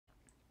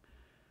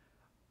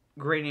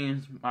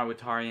Greetings, my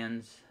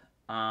Watarians.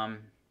 Um,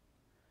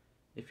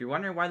 if you're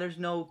wondering why there's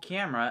no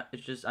camera,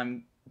 it's just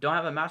I'm don't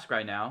have a mask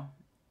right now,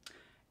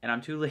 and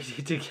I'm too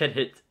lazy to get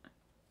it.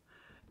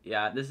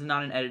 Yeah, this is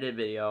not an edited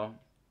video.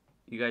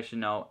 You guys should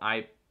know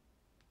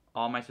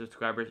all my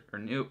subscribers are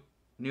new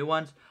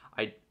ones.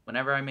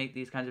 Whenever I make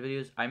these kinds of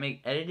videos, I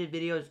make edited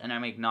videos and I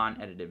make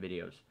non-edited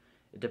videos.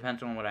 It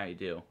depends on what I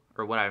do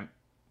or what I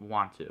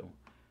want to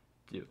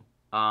do.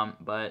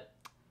 But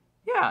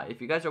yeah, if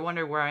you guys are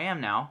wondering where I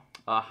am now,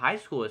 high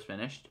school is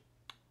finished.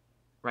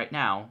 Right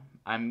now,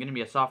 I'm gonna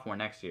be a sophomore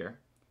next year,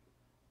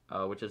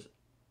 which is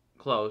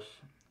close.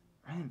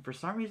 And for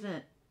some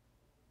reason,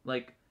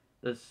 like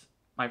this,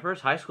 my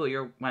first high school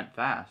year went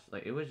fast.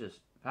 Like it was just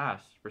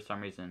fast for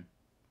some reason.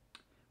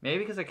 Maybe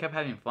because I kept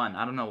having fun.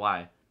 I don't know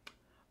why.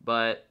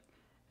 But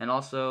and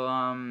also,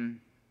 man,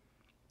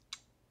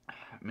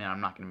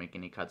 I'm not gonna make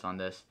any cuts on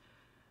this.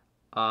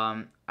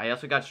 I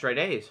also got straight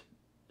A's,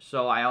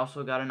 so I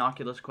also got an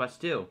Oculus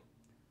Quest 2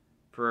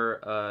 for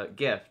a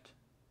gift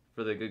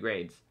for the good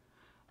grades.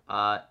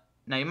 Now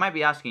you might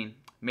be asking,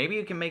 maybe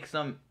you can make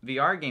some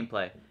VR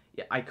gameplay.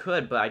 Yeah, I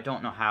could, but I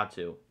don't know how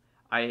to.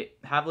 I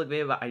have looked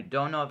video, but I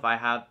don't know if I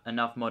have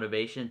enough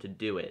motivation to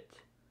do it.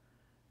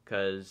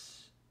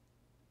 Cause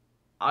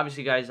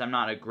obviously, guys, I'm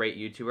not a great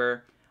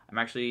YouTuber. I'm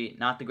actually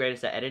not the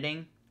greatest at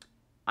editing.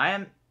 I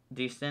am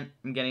decent.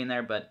 I'm getting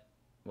there, but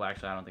well,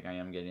 actually, I don't think I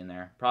am getting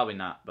there. Probably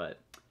not, but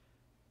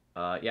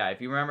yeah.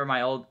 If you remember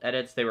my old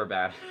edits, they were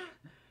bad.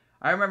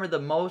 I remember the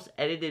most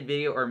edited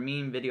video or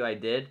meme video I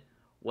did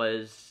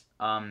was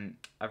I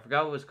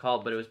forgot what it was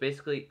called, but it was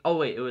basically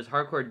it was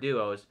Hardcore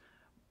Duos,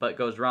 but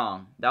goes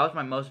wrong. That was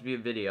my most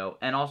viewed video,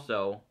 and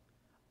also,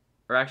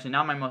 or actually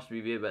not my most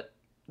viewed, but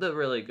the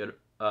really good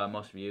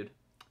most viewed,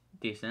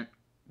 decent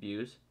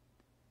views.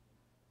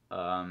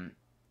 And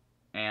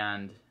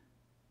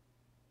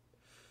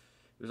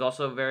it was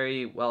also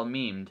very well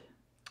memed.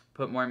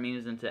 Put more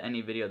memes into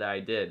any video that I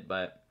did,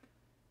 but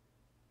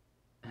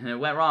it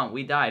went wrong.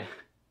 We died.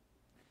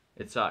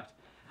 It sucked.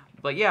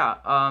 But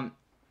yeah,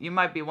 you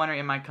might be wondering,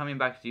 am I coming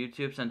back to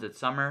YouTube since it's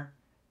summer?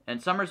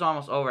 And summer's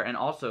almost over. And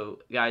also,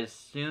 guys,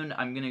 soon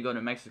I'm going to go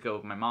to Mexico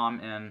with my mom,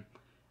 and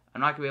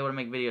I'm not going to be able to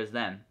make videos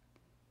then.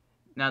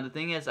 Now, the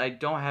thing is, I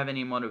don't have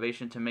any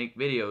motivation to make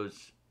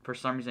videos for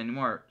some reason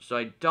anymore, so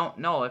I don't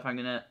know if I'm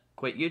going to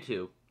quit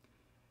YouTube.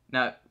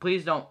 Now,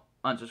 please don't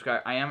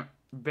unsubscribe. I am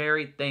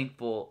very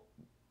thankful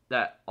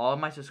that all of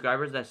my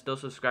subscribers that still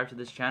subscribe to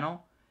this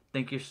channel,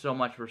 thank you so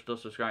much for still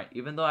subscribing.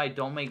 Even though I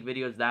don't make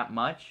videos that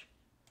much,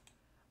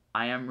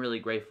 I am really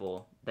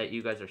grateful that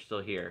you guys are still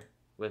here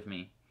with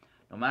me.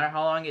 No matter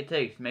how long it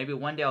takes, maybe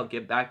one day I'll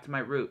get back to my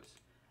roots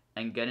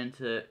and get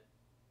into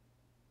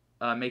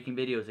making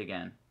videos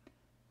again.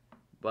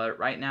 But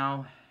right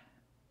now,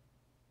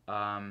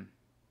 can't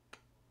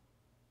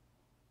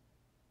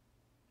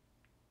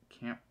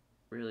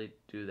really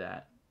do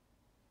that.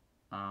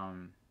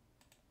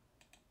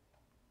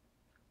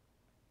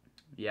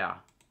 Yeah,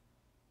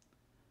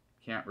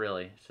 can't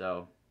really,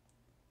 so,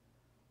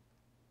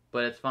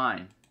 but it's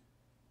fine,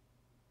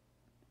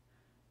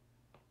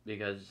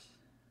 because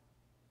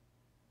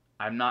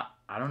I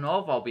don't know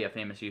if I'll be a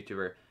famous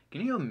YouTuber.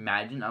 Can you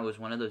imagine I was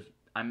one of those,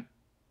 I'm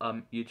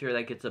YouTuber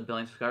that gets 1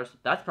 billion subscribers?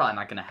 That's probably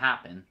not gonna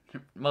happen.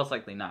 Most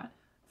likely not.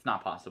 It's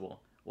not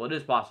possible. Well, it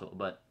is possible,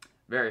 but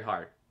very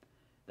hard.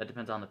 That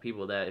depends on the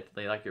people that if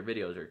they like your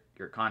videos or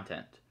your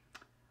content.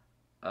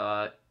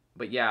 But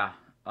yeah,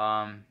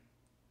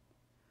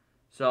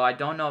 so I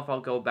don't know if I'll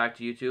go back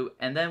to YouTube.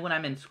 And then when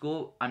I'm in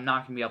school, I'm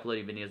not gonna be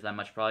uploading videos that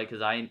much probably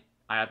because I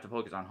have to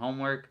focus on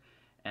homework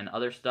and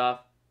other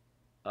stuff.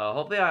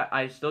 Hopefully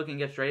I still can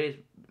get straight A's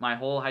my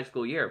whole high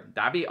school year.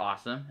 That'd be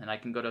awesome, and I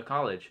can go to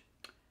college,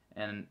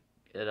 and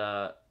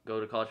go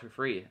to college for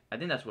free. I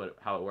think that's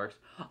how it works.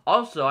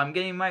 Also, I'm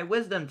getting my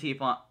wisdom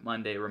teeth on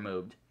Monday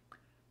removed,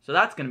 so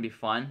that's gonna be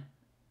fun.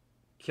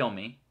 Kill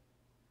me.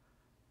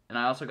 And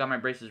I also got my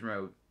braces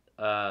removed.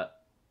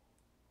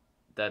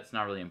 That's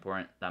not really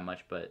important that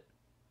much, but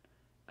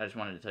I just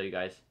wanted to tell you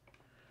guys.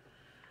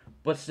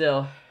 But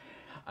still,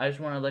 I just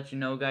want to let you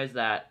know, guys,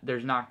 that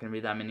there's not going to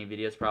be that many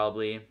videos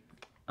probably,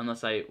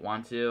 unless I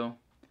want to.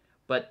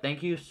 But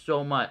thank you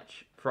so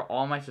much for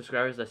all my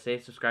subscribers that say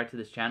subscribe to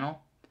this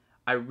channel.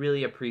 I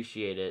really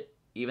appreciate it,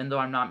 even though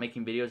I'm not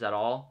making videos at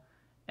all,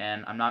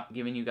 and I'm not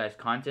giving you guys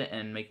content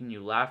and making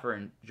you laugh or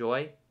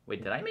enjoy.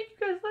 Wait, did I make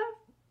you guys laugh?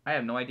 I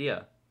have no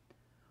idea.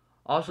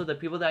 Also, the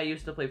people that I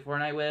used to play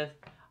Fortnite with,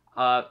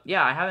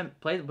 yeah, I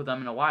haven't played with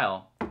them in a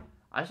while.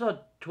 I saw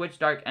Twitch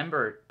Dark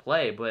Ember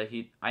play, but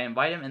I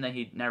invited him and then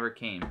he never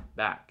came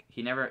back.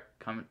 He never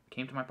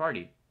came to my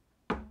party.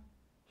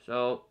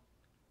 So,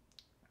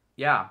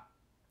 yeah.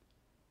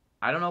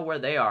 I don't know where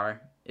they are.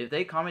 If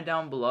they comment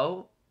down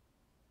below,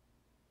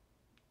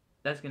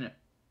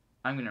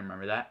 I'm gonna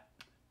remember that.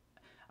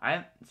 I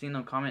haven't seen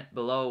them comment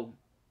below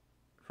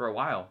for a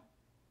while.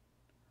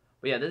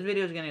 But yeah, this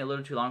video is getting a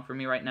little too long for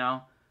me right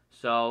now.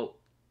 So,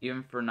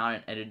 even for not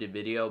an edited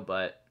video,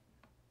 but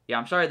yeah,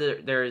 I'm sorry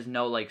that there is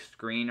no like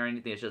screen or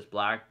anything, it's just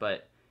black,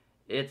 but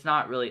it's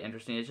not really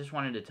interesting. I just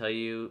wanted to tell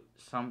you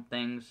some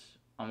things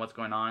on what's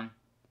going on.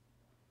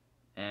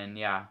 And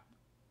yeah.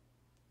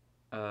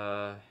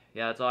 Yeah,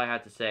 that's all I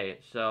had to say.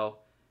 So,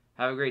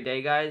 have a great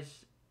day,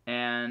 guys.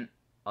 And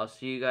I'll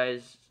see you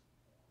guys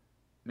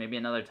maybe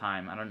another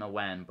time. I don't know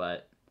when,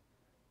 but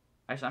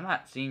actually, I'm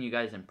not seeing you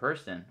guys in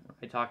person. What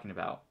am I talking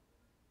about?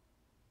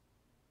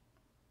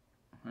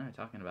 What am I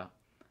talking about?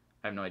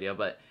 I have no idea.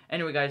 But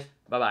anyway, guys,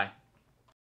 bye bye.